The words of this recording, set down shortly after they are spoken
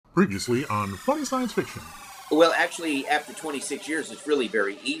Previously on Funny Science Fiction. Well, actually, after 26 years, it's really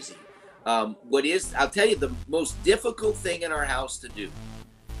very easy. I'll tell you, the most difficult thing in our house to do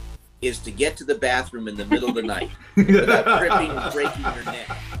is to get to the bathroom in the middle of the night without tripping and breaking your neck.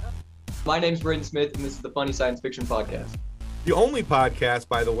 My name's Braden Smith, and this is the Funny Science Fiction Podcast. The only podcast,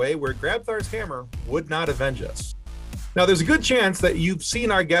 by the way, where Grabthar's hammer would not avenge us. Now, there's a good chance that you've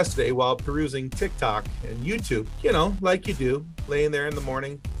seen our guest today while perusing TikTok and YouTube, like you do, laying there in the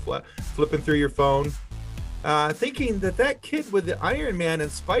morning, flipping through your phone, thinking that kid with the Iron Man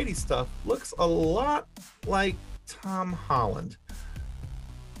and Spidey stuff looks a lot like Tom Holland.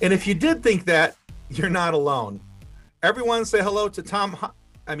 And if you did think that, you're not alone. Everyone say hello to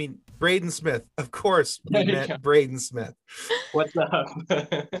Braden Smith. Of course, we meant Braden Smith. What's up?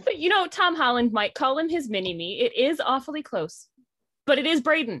 But Tom Holland might call him his mini-me. It is awfully close. But it is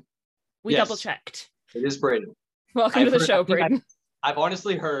Braden. We double-checked. It is Braden. Welcome to the show, Braden. I've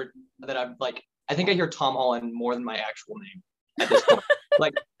honestly heard that I think I hear Tom Holland more than my actual name at this point.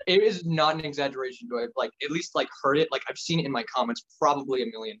 It is not an exaggeration. Do I at least heard it? I've seen it in my comments probably a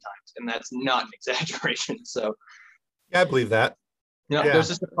million times, and that's not an exaggeration. So yeah, I believe that. There's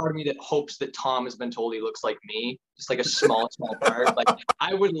just a part of me that hopes that Tom has been told he looks like me, just a small part.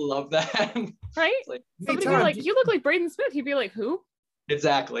 I would love that. Right? Somebody would be you look like Braden Smith. He'd be like, who?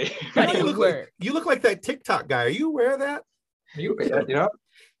 Exactly. You look like that TikTok guy. Are you aware of that?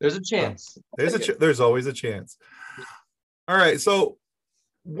 There's a chance. There's always a chance. All right. So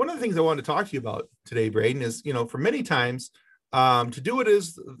one of the things I wanted to talk to you about today, Braden, is, for many times to do it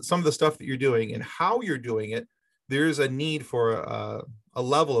is some of the stuff that you're doing and how you're doing it. There's a need for a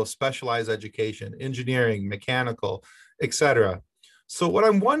level of specialized education, engineering, mechanical, etc. So what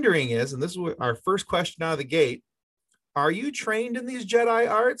I'm wondering is, and this is our first question out of the gate, are you trained in these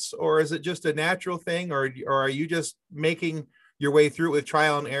Jedi arts, or is it just a natural thing, or are you just making your way through it with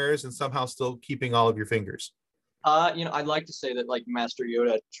trial and errors and somehow still keeping all of your fingers? I'd like to say that Master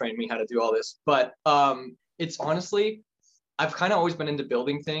Yoda trained me how to do all this, but it's honestly, I've kind of always been into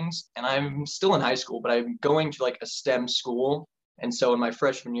building things, and I'm still in high school, but I'm going to a STEM school. And so in my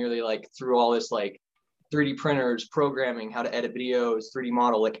freshman year, they threw all this 3D printers, programming, how to edit videos, 3D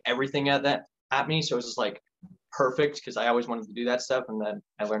model, everything at me. So it was just perfect, because I always wanted to do that stuff. And then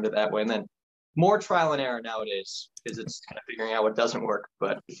I learned it that way. And then more trial and error nowadays, because it's kind of figuring out what doesn't work.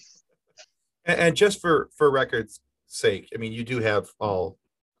 But and just for record's sake, you do have all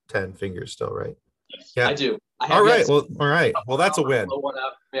 10 fingers still, right? Yeah, I do. All right. Well, that's a win.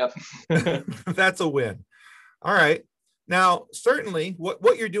 Yep. That's a win. All right. Now, certainly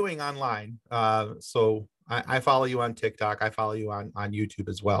what you're doing online. So I follow you on TikTok. I follow you on YouTube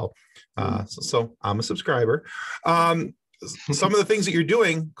as well. So I'm a subscriber. Some of the things that you're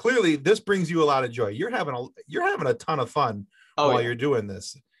doing, clearly this brings you a lot of joy. You're having a ton of fun while you're doing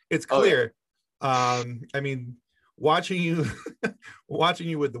this. It's clear. Watching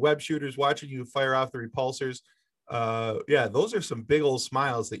you with the web shooters, watching you fire off the repulsors. Those are some big old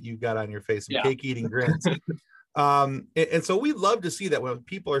smiles that you've got on your face, some cake eating grins. And so we love to see that when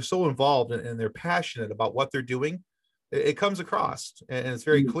people are so involved and they're passionate about what they're doing, it comes across and it's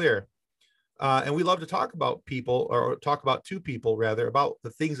very clear. And we love to talk about people, or talk about two people rather, about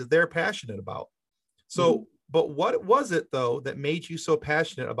the things that they're passionate about. So, but what was it though that made you so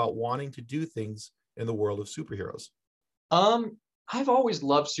passionate about wanting to do things in the world of superheroes? I've always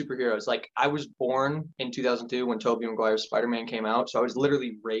loved superheroes. I was born in 2002 when Tobey Maguire's Spider-Man came out. So I was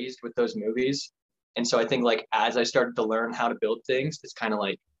literally raised with those movies. And so I think as I started to learn how to build things, it's kind of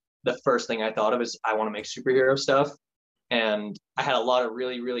the first thing I thought of is I want to make superhero stuff. And I had a lot of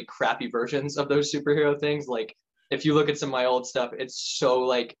really, really crappy versions of those superhero things. If you look at some of my old stuff, it's so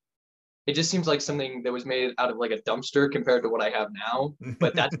it just seems like something that was made out of a dumpster compared to what I have now.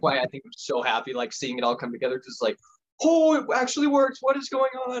 But that's why I think I'm so happy, seeing it all come together. Just oh, it actually works. What is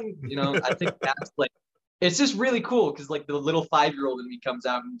going on? I think that's it's just really cool, because the little 5-year-old in me comes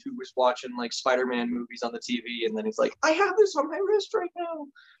out and who was watching Spider-Man movies on the TV, and then he's I have this on my wrist right now.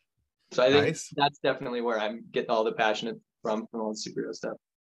 So I think that's definitely where I'm getting all the passion from all the superhero stuff.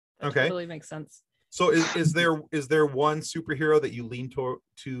 Okay, totally makes sense. So is there one superhero that you lean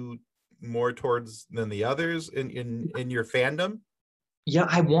to more towards than the others in your fandom? Yeah,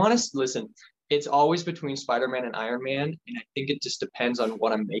 I want to listen. It's always between Spider-Man and Iron Man, and I think it just depends on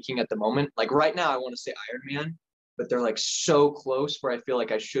what I'm making at the moment. Right now, I want to say Iron Man, but they're so close where I feel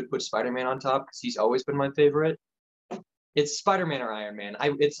I should put Spider-Man on top, because he's always been my favorite. It's Spider-Man or Iron Man.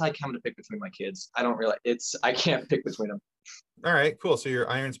 It's having to pick between my kids. I can't pick between them. All right, cool. So you're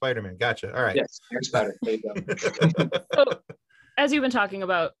Iron Spider-Man. Gotcha. All right. Yes, Iron Spider. There you go. So, as you've been talking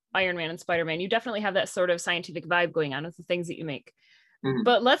about Iron Man and Spider-Man, you definitely have that sort of scientific vibe going on with the things that you make. Mhm.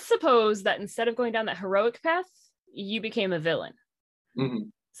 But let's suppose that instead of going down that heroic path, you became a villain.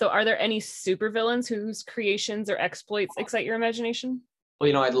 Mhm. So are there any supervillains whose creations or exploits excite your imagination?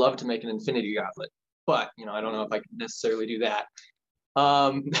 Well, I'd love to make an Infinity Gauntlet, but I don't know if I can necessarily do that.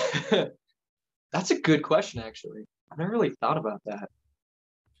 Um, that's a good question, actually. I never really thought about that.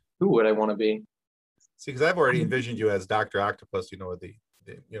 Who would I want to be? See, because I've already envisioned you as Dr. Octopus, with the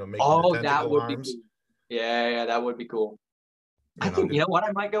making the Oh, that tentacle would arms. be cool. Yeah, that would be cool. I think, what,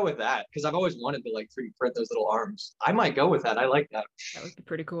 I might go with that because I've always wanted to like 3D print those little arms. I might go with that. I like that. That would be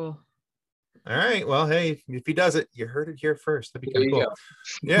pretty cool. All right. Well, hey, if he does it, you heard it here first. That'd be There kind of you cool.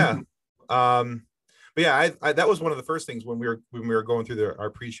 go. Yeah. But yeah, I that was one of the first things when we were going through our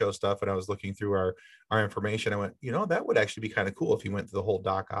pre-show stuff and I was looking through our information. I went, that would actually be kind of cool if you went to the whole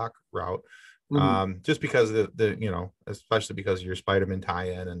Doc Ock route. Mhm. Just because of the especially because of your Spider-Man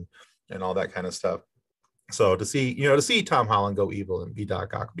tie-in and all that kind of stuff. So to see Tom Holland go evil and be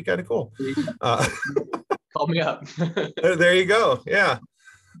Doc Ock would be kind of cool. Call me up. There you go. Yeah.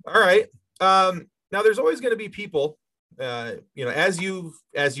 All right. Now there's always going to be people, as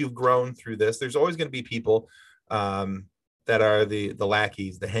you've grown through this, there's always going to be people that are the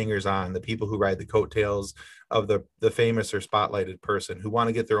lackeys, the hangers on, the people who ride the coattails of the famous or spotlighted person who want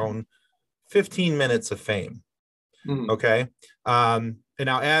to get their own 15 minutes of fame. Mhm. Okay. And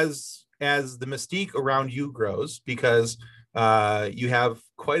now as the mystique around you grows, because you have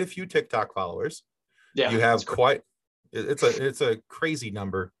quite a few TikTok followers. Yeah. You have it's a crazy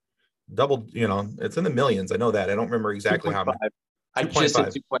number. Double, it's in the millions. I know that. I don't remember exactly how many. I just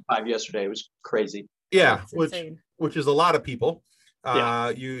did 2.5 yesterday. It was crazy. Yeah, That's which is a lot of people. Yeah.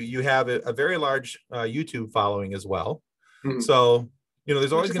 You have a very large YouTube following as well. Mhm. So,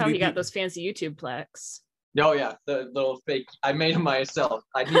 there's always Which is going how to he be got those fancy YouTube plaques. Oh yeah, the little fake. I made them myself.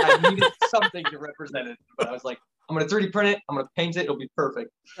 I needed something to represent it, but I was like, I'm gonna 3D print it. I'm gonna paint it. It'll be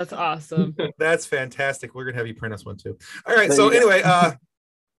perfect. That's awesome. That's fantastic. We're gonna have you print us one too. All right. There So you go. anyway,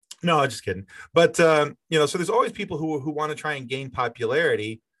 no, just kidding. But so there's always people who want to try and gain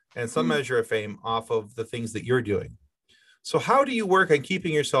popularity and some measure of fame off of the things that you're doing. So how do you work on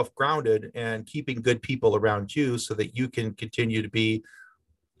keeping yourself grounded and keeping good people around you so that you can continue to be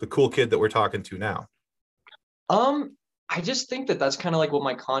the cool kid that we're talking to now? I just think that that's kind of like what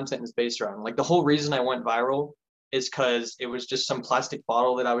my content is based around. Like the whole reason I went viral is because it was just some plastic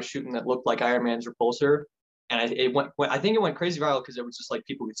bottle that I was shooting that looked like Iron Man's repulsor. And I think it went crazy viral because it was just like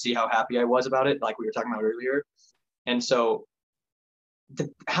people could see how happy I was about it, like we were talking about earlier. And so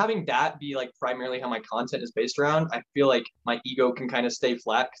having that be like primarily how my content is based around, I feel like my ego can kind of stay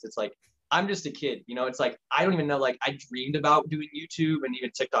flat because it's like, I'm just a kid, it's like, I don't even know, like I dreamed about doing YouTube and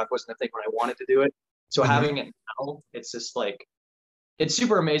even TikTok wasn't a thing when I wanted to do it. So having it now, it's just like, it's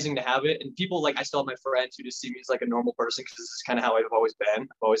super amazing to have it. And people I still have my friends who just see me as like a normal person because this is kind of how I've always been.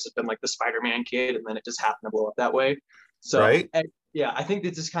 I've always just been like the Spider-Man kid, and then it just happened to blow up that way. So right. Yeah, I think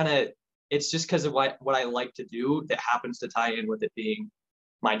it's just it's just because of what I like to do that happens to tie in with it being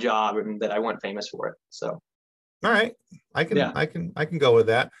my job and that I went famous for it. So. All right. I can go with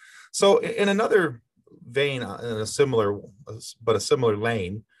that. So in another vein, in a similar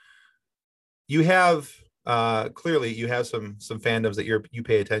lane, you have clearly you have some fandoms that you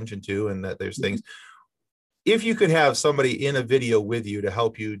pay attention to, and that there's things. If you could have somebody in a video with you to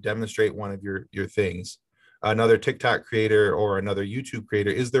help you demonstrate one of your things, another TikTok creator or another YouTube creator,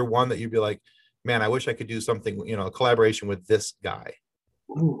 is there one that you'd be like, man, I wish I could do something, a collaboration with this guy?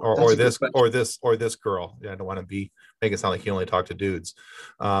 Ooh, or this girl. Yeah, I don't want to make it sound like you only talk to dudes.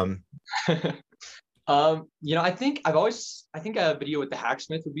 I think a video with the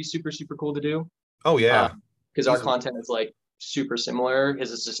Hacksmith would be super, super cool to do. Oh yeah. Because our content is like super similar. His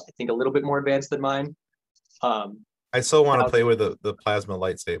is just, I think, a little bit more advanced than mine. I so want to play with the plasma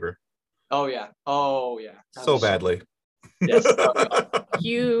lightsaber. Oh yeah. So badly. Yes.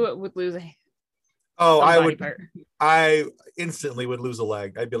 You would lose I instantly would lose a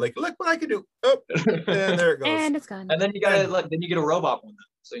leg. I'd be like, look what I can do. Oh, and there it goes. And it's gone. And then you get a robot one.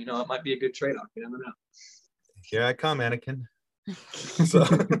 So it might be a good trade-off. You never know. Here I come, Anakin.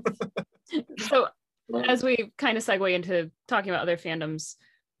 So as we kind of segue into talking about other fandoms,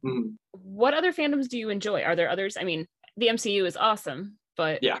 what other fandoms do you enjoy? Are there others? I mean, the MCU is awesome,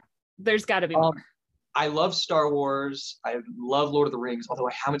 but yeah, there's got to be more. I love Star Wars. I love Lord of the Rings, although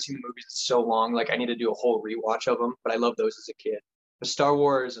I haven't seen the movies in so long. Like I need to do a whole rewatch of them, but I love those as a kid. But Star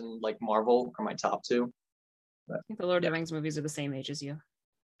Wars and like Marvel are my top two. But, I think the Lord of the Rings movies are the same age as you.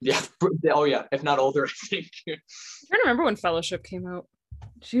 Yeah. Oh yeah. If not older, I think. I'm trying to remember when Fellowship came out.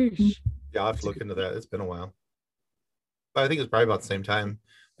 Jeez. Yeah, I'll have to look into that. It's been a while. But I think it's probably about the same time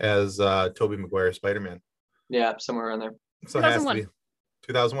as Tobey Maguire's Spider-Man. Yeah, somewhere around there. So it has to be.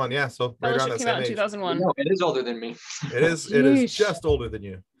 2001, yeah. So right around Fellowship that came same out in age. 2001. No, it is older than me. It is Yeesh. just older than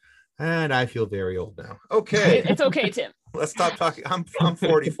you. And I feel very old now. Okay. It's okay, Tim. Let's stop talking. I'm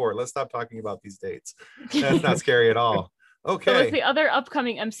 44. Let's stop talking about these dates. That's not scary at all. Okay. So with the other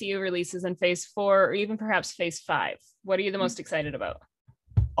upcoming MCU releases in phase 4 or even perhaps phase 5, what are you the most excited about?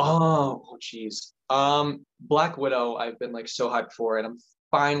 Oh, geez. Black Widow, I've been like so hyped for, and I'm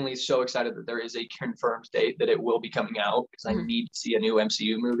finally so excited that there is a confirmed date that it will be coming out because I need to see a new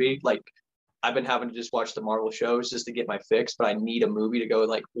MCU movie. Like, I've been having to just watch the Marvel shows just to get my fix, but I need a movie to go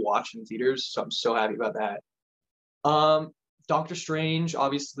like watch in theaters. So I'm so happy about that. Doctor Strange,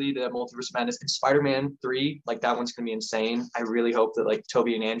 obviously the Multiverse of Madness, and Spider-Man 3, like that one's gonna be insane. I really hope that like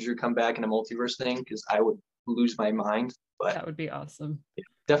Toby and Andrew come back in a multiverse thing because I would lose my mind. But that would be awesome.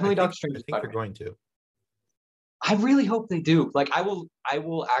 Definitely Doctor Strange. I think they're going to. I really hope they do. Like I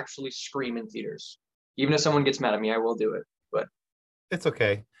will actually scream in theaters. Even if someone gets mad at me, I will do it. But it's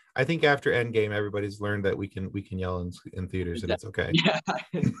okay. I think after Endgame, everybody's learned that we can yell in theaters, and it's okay. Yeah,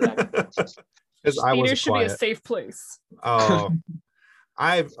 exactly. Because theaters should be a safe place. Oh,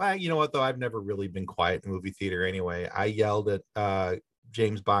 I you know what though, I've never really been quiet in a movie theater anyway. I yelled at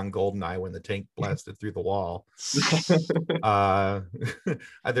James Bond GoldenEye when the tank blasted through the wall.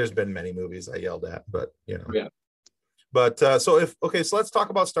 There's been many movies I yelled at, but you know. Yeah. But so let's talk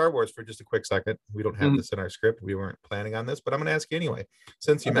about Star Wars for just a quick second. We don't have this in our script. We weren't planning on this, but I'm going to ask you anyway,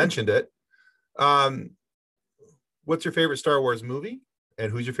 since you mentioned it. What's your favorite Star Wars movie,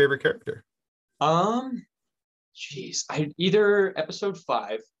 and who's your favorite character? Geez, I either Episode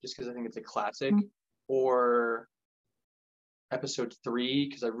 5, just because I think it's a classic, or Episode 3,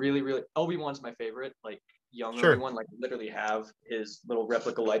 because I really Obi-Wan's my favorite. Like young Obi-Wan, like literally have his little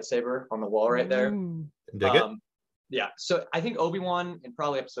replica lightsaber on the wall right there. Dig it. Yeah, so I think Obi-Wan and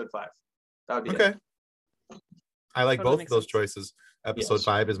probably Episode 5. That would be okay. It. I like both of those choices. Episode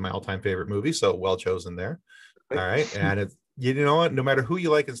 5 is my all-time favorite movie, so well chosen there. All right, and it's, you know what? No matter who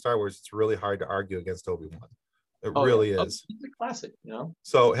you like in Star Wars, it's really hard to argue against Obi-Wan. It really is. It's a classic, you know.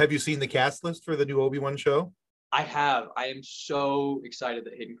 So, have you seen the cast list for the new Obi-Wan show? I have. I am so excited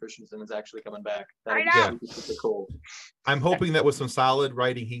that Hayden Christensen is actually coming back. That is super cool. I'm hoping that with some solid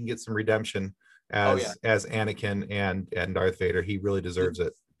writing, he can get some redemption as Anakin and Darth Vader. He really deserves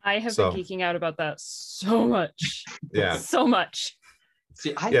it. I have been geeking out about that so much. Yeah. So much.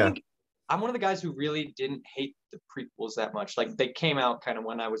 See, I think I'm one of the guys who really didn't hate the prequels that much. Like they came out kind of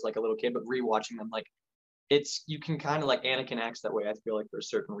when I was like a little kid, but rewatching them, like you can kind of like Anakin acts that way. I feel like for a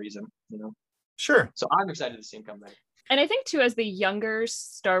certain reason, you know? Sure. So I'm excited to see him come back. And I think too, as the younger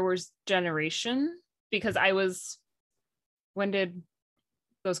Star Wars generation, because when did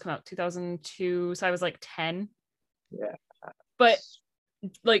those come out? 2002. So I was like 10. Yeah. But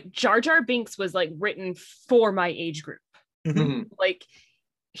like Jar Jar Binks was like written for my age group. Like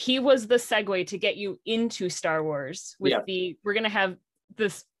he was the segue to get you into Star Wars with we're going to have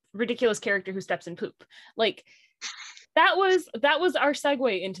this ridiculous character who steps in poop. Like that was our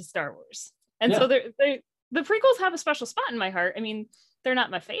segue into Star Wars. And so the prequels have a special spot in my heart. I mean, they're not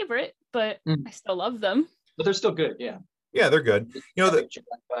my favorite, but I still love them. But they're still good. Yeah. Yeah, they're good. You know,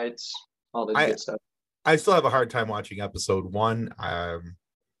 fights, all this good stuff. I still have a hard time watching Episode 1. I'm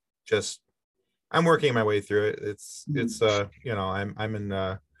working my way through it. It's you know, I'm in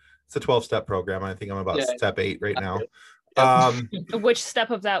it's a 12-step program. I think I'm about step 8 right now. Which step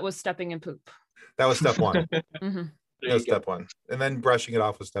of that was stepping in poop? That was step 1. That was step 1. And then brushing it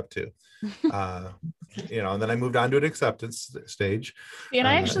off was step 2. You know, and then I moved on to an acceptance stage. And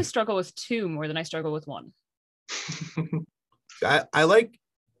I actually struggle with 2 more than I struggle with 1. I like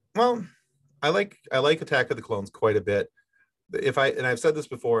Attack of the Clones quite a bit. And I've said this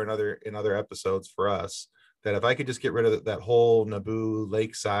before in other episodes for us, that if I could just get rid of that whole Naboo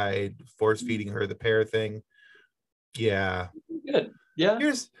lakeside force feeding her the pear thing. Yeah. Good. Yeah.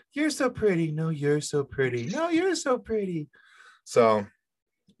 You're so pretty. No, you're so pretty. No, you're so pretty. So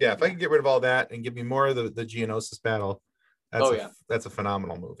yeah, if I could get rid of all that and give me more of the Geonosis battle, that's a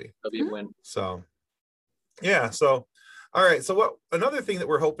phenomenal movie. That'll be a win. So yeah. So all right. So another thing that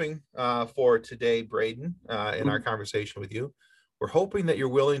we're hoping for today, Braden, in our conversation with you, we're hoping that you're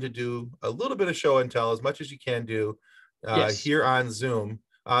willing to do a little bit of show and tell as much as you can do here on Zoom.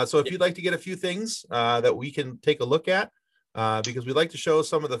 So if you'd like to get a few things that we can take a look at, because we'd like to show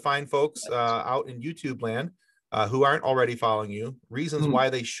some of the fine folks out in YouTube land who aren't already following you, reasons why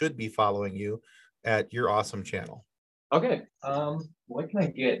they should be following you at your awesome channel. Okay. What can I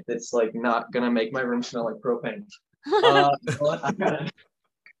get that's like not gonna make my room smell like propane?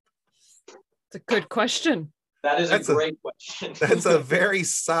 It's a good question. That's a great question. That's a very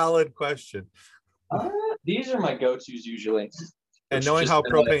solid question. These are my go-tos usually. And knowing how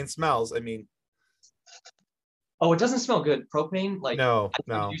propane smells, I mean. Oh, it doesn't smell good. Propane, like no.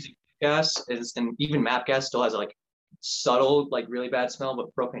 Using gas and even MAP gas still has like subtle, like really bad smell,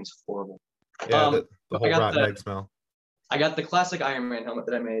 but propane's horrible. Yeah, the whole rotten egg smell. I got the classic Iron Man helmet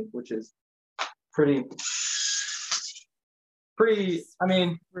that I made, which is pretty. I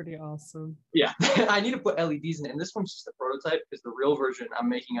mean, pretty awesome. Yeah, I need to put LEDs in it, and this one's just a prototype because the real version I'm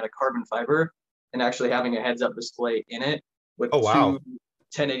making out of carbon fiber and actually having a heads-up display in it with two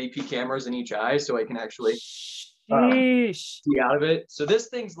 1080p cameras in each eye, so I can actually see out of it. So this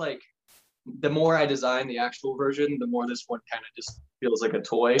thing's like, the more I design the actual version, the more this one kind of just feels like a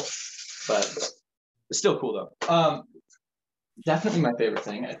toy, but it's still cool though. Definitely my favorite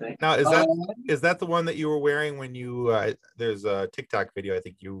thing, I think. Now, is that the one that you were wearing when you there's a TikTok video, I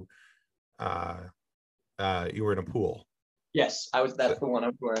think you were in a pool. Yes, that's the one I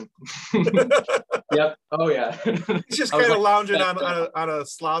was wearing. Yep. Oh yeah. He's just kind of like, lounging on a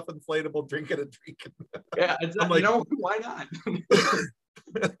sloth inflatable, drinking a drink. Yeah, I'm like, why not?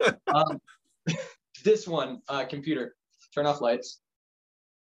 This one, computer, turn off lights.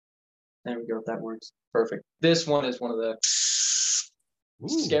 There we go. If that works, perfect. This one is one of the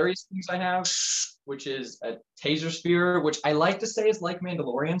scariest things I have, which is a taser spear, which I like to say is like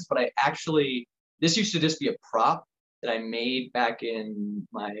Mandalorian's, but this used to just be a prop that I made back in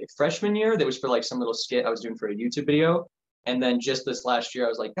my freshman year. That was for like some little skit I was doing for a YouTube video. And then just this last year, I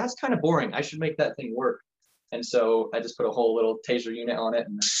was like, that's kind of boring. I should make that thing work. And so I just put a whole little taser unit on it.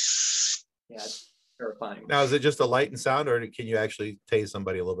 And yeah, it's terrifying. Now, is it just a light and sound, or can you actually tase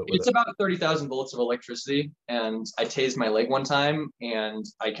somebody a little bit with It's about 30,000 volts of electricity. And I tased my leg one time and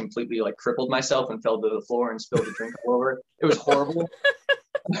I completely like crippled myself and fell to the floor and spilled the drink all over. It was horrible.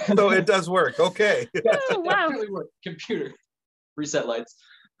 So it does work. Okay. Yes, it definitely works. Computer, reset lights.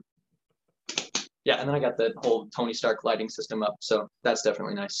 Yeah, and then I got the whole Tony Stark lighting system up, so that's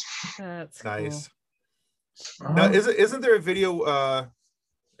definitely nice. That's nice. Cool. Now, isn't there a video?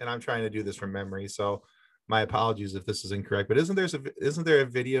 And I'm trying to do this from memory, so my apologies if this is incorrect. But isn't there a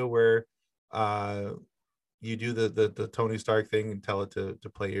video where you do the Tony Stark thing and tell it to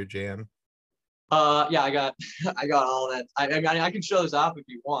play your jam? Yeah, I got all that. I can show this off if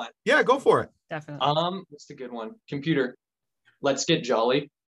you want. Yeah, go for it. Definitely. What's the good one? Computer, let's get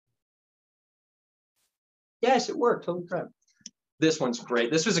jolly. Yes, it worked. Holy crap. This one's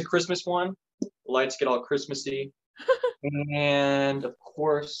great. This was a Christmas one. Lights get all Christmassy. And of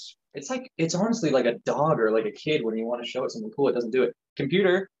course, it's honestly like a dog or like a kid when you want to show it something cool, it doesn't do it.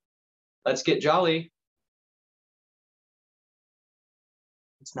 Computer, let's get jolly.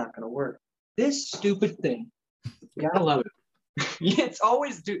 It's not gonna work. This stupid thing. You gotta love it. It's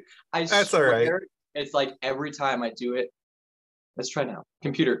always That's all right. It's like every time I do it. Let's try now.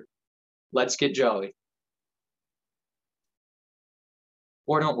 Computer, let's get jolly.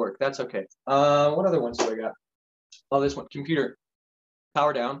 Or don't work. That's okay. What other ones do I got? Oh, this one. Computer,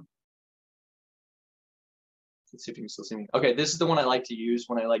 power down. Let's see if you can still see me. Okay, this is the one I like to use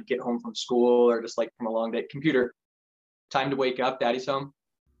when I like get home from school or just like from a long day. Computer, time to wake up. Daddy's home.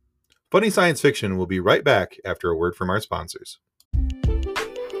 Funny Science Fiction will be right back after a word from our sponsors.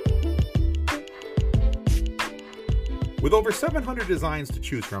 With over 700 designs to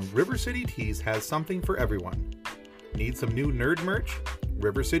choose from, River City Tees has something for everyone. Need some new nerd merch?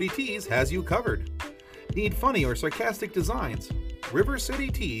 River City Tees has you covered. Need funny or sarcastic designs? River City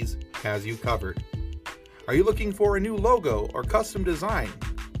Tees has you covered. Are you looking for a new logo or custom design?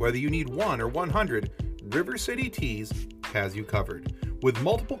 Whether you need 1 or 100, River City Tees has you covered. With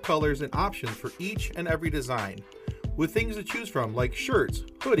multiple colors and options for each and every design. With things to choose from like shirts,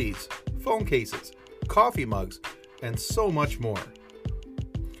 hoodies, phone cases, coffee mugs, and so much more.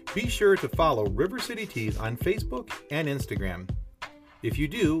 Be sure to follow River City Tees on Facebook and Instagram. If you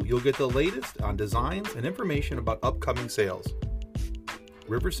do, you'll get the latest on designs and information about upcoming sales.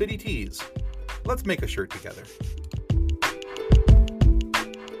 River City Tees. Let's make a shirt together.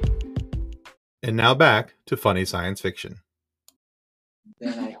 And now back to Funny Science Fiction.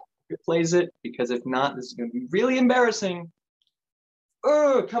 Then I hope it plays it, because if not, this is going to be really embarrassing.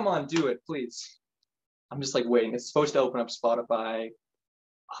 Oh, come on, do it, please. I'm just like waiting. It's supposed to open up Spotify.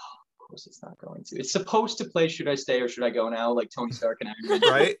 Oh, of course it's not going to. It's supposed to play Should I Stay or Should I Go Now, like Tony Stark and Iron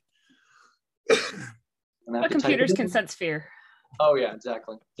Man. Right? A computer's can sense fear. Oh, yeah,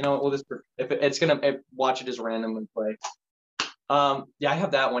 exactly. You know what? We'll just, if it's going to watch it just randomly play. Yeah, I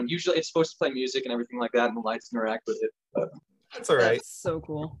have that one. Usually it's supposed to play music and everything like that, and the lights interact with it. But that's all right. That's so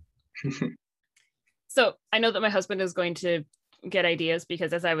cool. So I know that my husband is going to get ideas,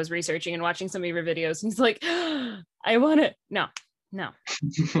 because as I was researching and watching some of your videos, he's like, I want it. No.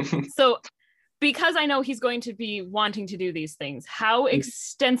 So because I know he's going to be wanting to do these things, how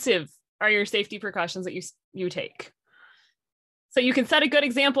extensive are your safety precautions that you take? So you can set a good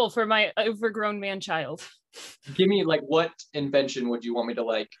example for my overgrown man child. Give me like, what invention would you want me to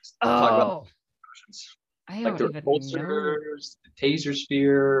like talk about? I like don't the even repulsors, the taser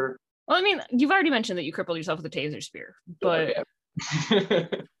spear. Well, I mean, you've already mentioned that you crippled yourself with a taser spear, but Okay.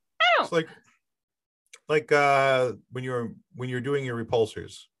 It's like when you're doing your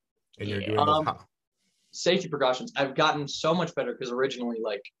repulsors and you're doing those safety precautions. I've gotten so much better because originally,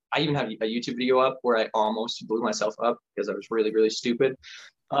 like, I even have a YouTube video up where I almost blew myself up because I was really, really stupid.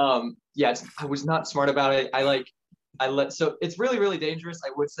 I was not smart about it. So it's really, really dangerous, I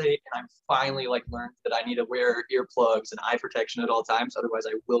would say. And I'm finally like learned that I need to wear earplugs and eye protection at all times. Otherwise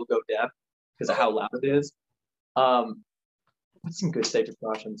I will go deaf because of how loud it is. What's some good safety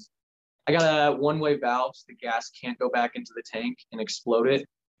precautions? I got a one-way valve so the gas can't go back into the tank and explode it,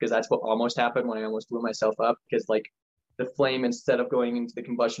 because that's what almost happened when I almost blew myself up, because like the flame, instead of going into the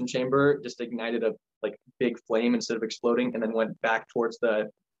combustion chamber, just ignited a like big flame instead of exploding, and then went back towards the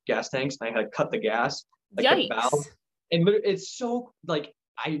gas tanks, and I had to cut the gas, like the valve. And it's so like,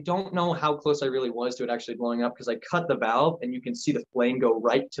 I don't know how close I really was to it actually blowing up, because I cut the valve and you can see the flame go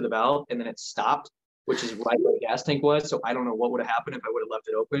right to the valve and then it stopped, which is right where the gas tank was. So I don't know what would have happened if I would have left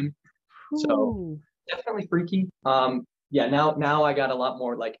it open. So definitely freaky. Now I got a lot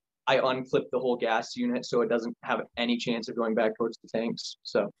more, like, I unclipped the whole gas unit so it doesn't have any chance of going back towards the tanks.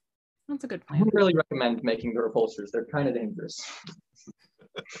 So that's a good plan. I wouldn't really recommend making the repulsors. They're kind of dangerous.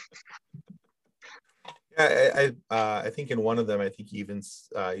 Yeah, I think in one of them, I think you even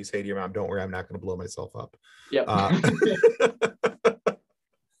you say to your mom, "Don't worry, I'm not going to blow myself up." Yeah.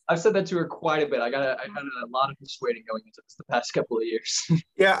 I've said that to her quite a bit. I had a lot of persuading going into this the past couple of years.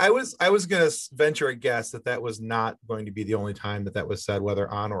 Yeah, I was going to venture a guess that was not going to be the only time that was said, whether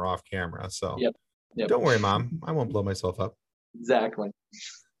on or off camera. So yep. Don't worry, Mom, I won't blow myself up. Exactly.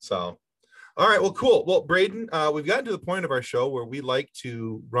 So, all right, well, cool. Well, Braden, we've gotten to the point of our show where we like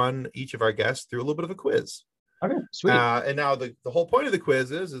to run each of our guests through a little bit of a quiz. Okay, sweet. And now the whole point of the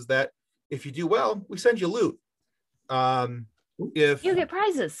quiz is that if you do well, we send you loot. If you get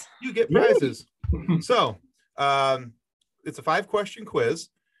prizes, So it's a 5-question quiz.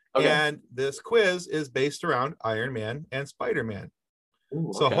 Okay. And this quiz is based around Iron Man and Spider-Man.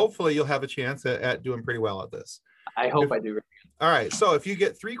 Ooh, so hopefully you'll have a chance at doing pretty well at this. I hope I do. All right. So if you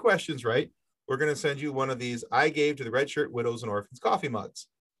get 3 questions right, we're going to send you one of these I Gave to the Red Shirt Widows and Orphans coffee mugs.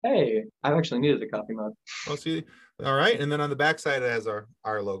 Hey, I've actually needed a coffee mug. Oh, see. All right. And then on the back side, it has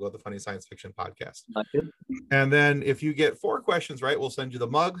our logo, the Funny Science Fiction Podcast. And then if you get 4 questions right, we'll send you the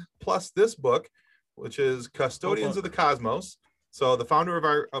mug plus this book, which is Custodians of the Cosmos. So the founder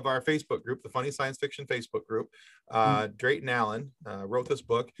of our Facebook group, the Funny Science Fiction Facebook group, Drayton Allen, wrote this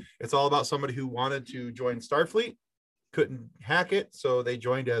book. It's all about somebody who wanted to join Starfleet, couldn't hack it, so they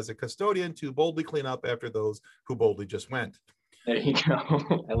joined as a custodian to boldly clean up after those who boldly just went. There you go.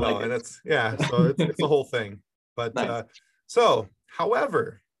 I like it. And so it's a whole thing. But nice.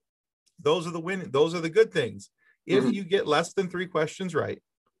 However, those are the good things. If you get less than 3 questions right,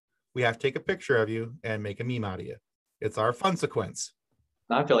 we have to take a picture of you and make a meme out of you. It's our fun sequence.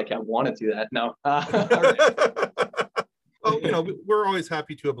 I feel like I want to do that. No. Well, we're always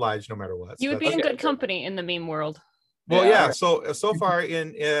happy to oblige no matter what. You would be in good company in the meme world. Well, yeah. So far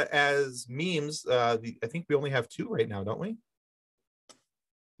in as memes, I think we only have 2 right now, don't we?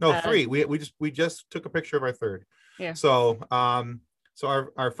 No, 3. We just took a picture of our 3rd. Yeah. So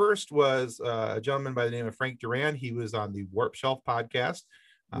our first was a gentleman by the name of Frank Duran. He was on the Warp Shelf podcast.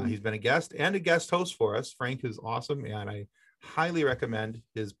 He's been a guest and a guest host for us. Frank is awesome, and I highly recommend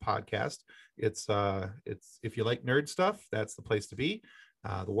his podcast. It's if you like nerd stuff, that's the place to be.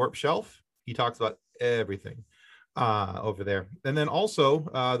 The Warp Shelf. He talks about everything over there. And then also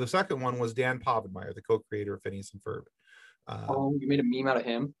the second one was Dan Povenmire, the co-creator of Phineas and Ferb. You made a meme out of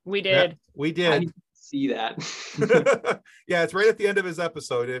him? We did. Yeah, we did. I didn't see that. Yeah, it's right at the end of his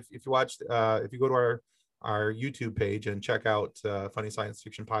episode. If you watched, if you go to our YouTube page and check out Funny Science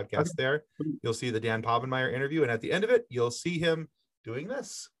Fiction Podcast, there you'll see the Dan Povenmire interview, and at the end of it, you'll see him doing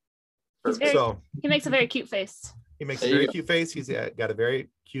this. He makes a very cute face. He makes a very cute face. He's got a very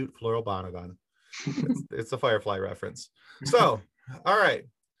cute floral bonnet on. It's a Firefly reference. So, all right.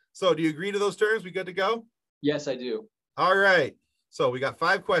 So, do you agree to those terms? We good to go? Yes, I do. All right. So we got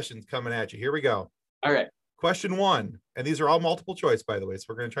 5 questions coming at you. Here we go. All right. Question 1, and these are all multiple choice, by the way, so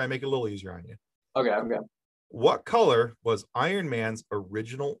we're going to try and make it a little easier on you. Okay. What color was Iron Man's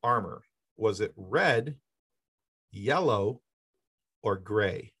original armor? Was it red, yellow, or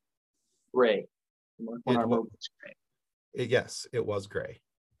gray? Gray. Yes, it was gray.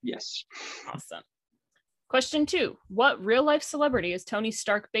 Yes. Awesome. Question 2. What real life celebrity is Tony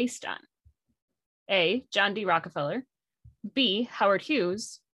Stark based on? A. John D. Rockefeller, B. Howard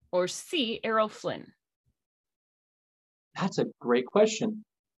Hughes, or C. Errol Flynn? That's a great question.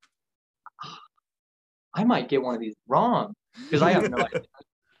 I might get one of these wrong because I have no idea.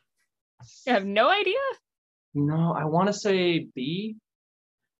 You have no idea? No, I want to say B.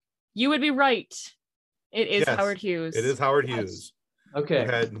 You would be right. It is Yes, Howard Hughes. It is Howard Hughes. Okay.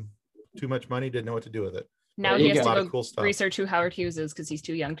 Who had too much money, didn't know what to do with it. Now There he you has go. A lot to of go cool stuff. research who Howard Hughes is because he's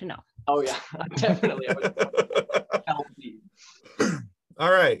too young to know. Oh yeah, definitely. I would tell B.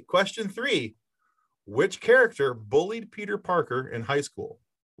 All right, question 3. Which character bullied Peter Parker in high school?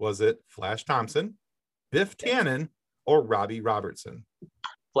 Was it Flash Thompson, Biff Tannen, or Robbie Robertson?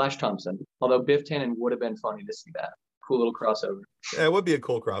 Flash Thompson. Although Biff Tannen would have been funny to see that. Cool little crossover. Yeah, it would be a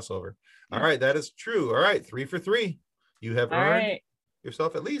cool crossover. All right, that is true. All right, 3 for 3. You have All earned right.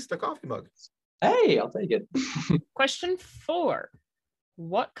 yourself at least a coffee mug. Hey, I'll take it. Question 4.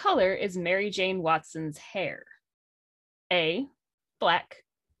 What color is Mary Jane Watson's hair? A. Black,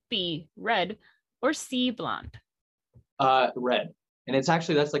 B. Red, or C. Blonde? Red. And it's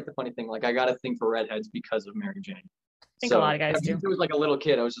actually, that's like the funny thing. Like I got a thing for redheads because of Mary Jane. I think a lot of guys do. Since I was like a little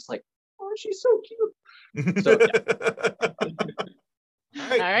kid, I was just like, oh, she's so cute. So, All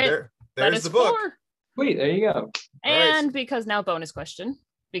right, All right. there's That is the book. 4. Sweet, there you go. And because now bonus question,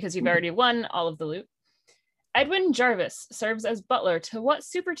 because you've already won all of the loot. Edwin Jarvis serves as butler to what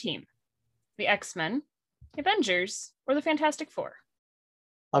super team? The X-Men, Avengers, or the Fantastic Four?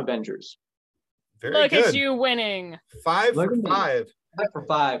 Avengers. Very Look good. at you winning. 5 Look for at me. 5. 5 for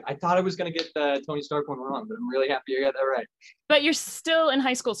 5. I thought I was going to get the Tony Stark one wrong, but I'm really happy I got that right. But you're still in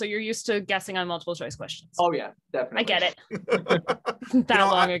high school, so you're used to guessing on multiple choice questions. Oh, yeah, definitely. I get it. That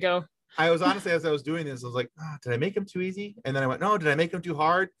long ago. I was honestly, as I was doing this, I was like, did I make him too easy? And then I went, no, did I make him too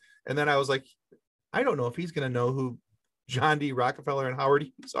hard? And then I was like, I don't know if he's going to know who John D. Rockefeller and Howard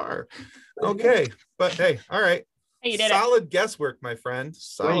Hughes are. Okay. But hey, all right. Hey, you did Solid guesswork, my friend.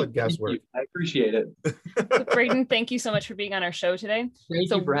 Solid Great, thank guesswork. you. I appreciate it. it. Braden, thank you so much for being on our show today. Thank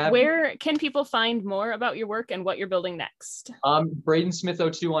So you for having me. where can people find more about your work and what you're building next? Braden Smith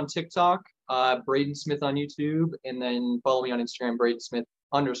 02 on TikTok, Braden Smith on YouTube, and then follow me on Instagram, Braden Smith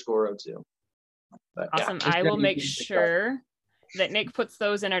 _02. But, yeah, Awesome. just I will definitely make TikTok. sure that Nick puts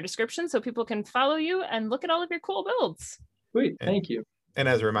those in our description so people can follow you and look at all of your cool builds. Sweet, thank you. And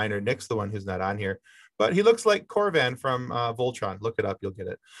as a reminder, Nick's the one who's not on here, but he looks like Corvan from Voltron. Look it up, you'll get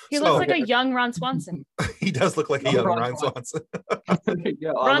it. He looks like a young Ron Swanson. He does look like a young Ron Swanson. There you go.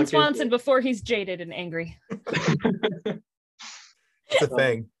 I'll Ron look into Swanson it. before he's jaded and angry. It's a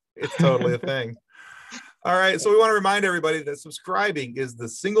thing. It's totally a thing. All right. So we want to remind everybody that subscribing is the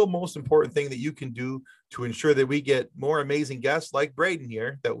single most important thing that you can do to ensure that we get more amazing guests like Braden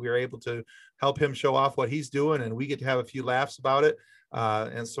here, that we are able to help him show off what he's doing, and we get to have a few laughs about it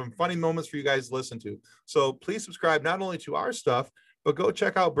and some funny moments for you guys to listen to. So please subscribe not only to our stuff, but go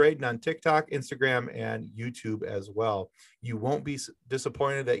check out Braden on TikTok, Instagram, and YouTube as well. You won't be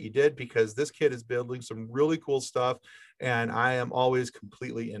disappointed that you did, because this kid is building some really cool stuff, and I am always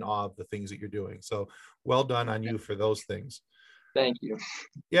completely in awe of the things that you're doing. So well done on you for those things. Thank you.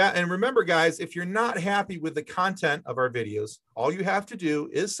 Yeah, and remember, guys, if you're not happy with the content of our videos, all you have to do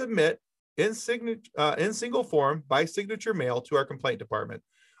is submit in single form by signature mail to our complaint department.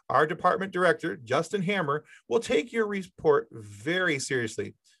 Our department director, Justin Hammer, will take your report very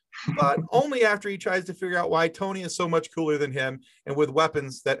seriously, but only after he tries to figure out why Tony is so much cooler than him and with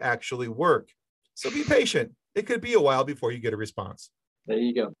weapons that actually work. So be patient. It could be a while before you get a response. There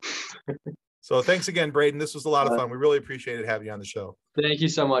you go. So thanks again, Braden. This was a lot of fun. We really appreciated having you on the show. Thank you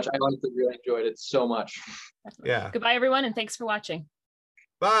so much. I honestly really enjoyed it so much. Yeah. Goodbye, everyone, and thanks for watching.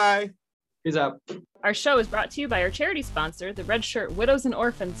 Bye. Peace out. Our show is brought to you by our charity sponsor, the Red Shirt Widows and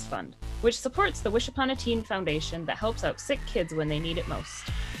Orphans Fund, which supports the Wish Upon a Teen Foundation that helps out sick kids when they need it most.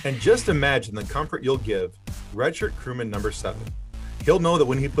 And just imagine the comfort you'll give Red Shirt Crewman number 7. He'll know that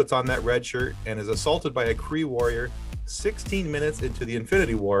when he puts on that red shirt and is assaulted by a Kree warrior 16 minutes into the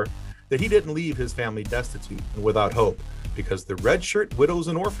Infinity War, that he didn't leave his family destitute and without hope, because the Red Shirt Widows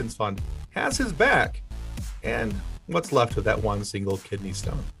and Orphans Fund has his back and what's left of that one single kidney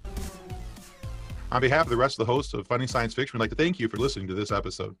stone. On behalf of the rest of the hosts of Funny Science Fiction, we'd like to thank you for listening to this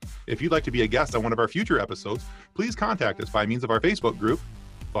episode. If you'd like to be a guest on one of our future episodes, please contact us by means of our Facebook group,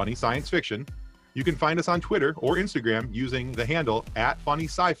 Funny Science Fiction. You can find us on Twitter or Instagram using the handle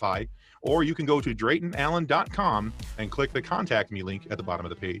 @FunnySci-Fi, or you can go to DraytonAllen.com and click the Contact Me link at the bottom of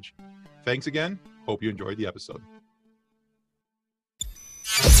the page. Thanks again. Hope you enjoyed the episode.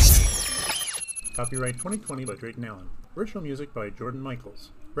 Copyright 2020 by Drayton Allen. Original music by Jordan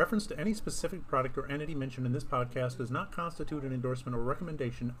Michaels. Reference to any specific product or entity mentioned in this podcast does not constitute an endorsement or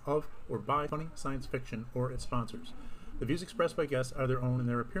recommendation of or by Funny Science Fiction or its sponsors. The views expressed by guests are their own, and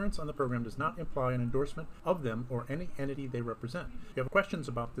their appearance on the program does not imply an endorsement of them or any entity they represent. If you have questions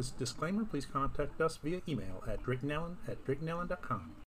about this disclaimer, please contact us via email at draytonallen@draytonallen.com.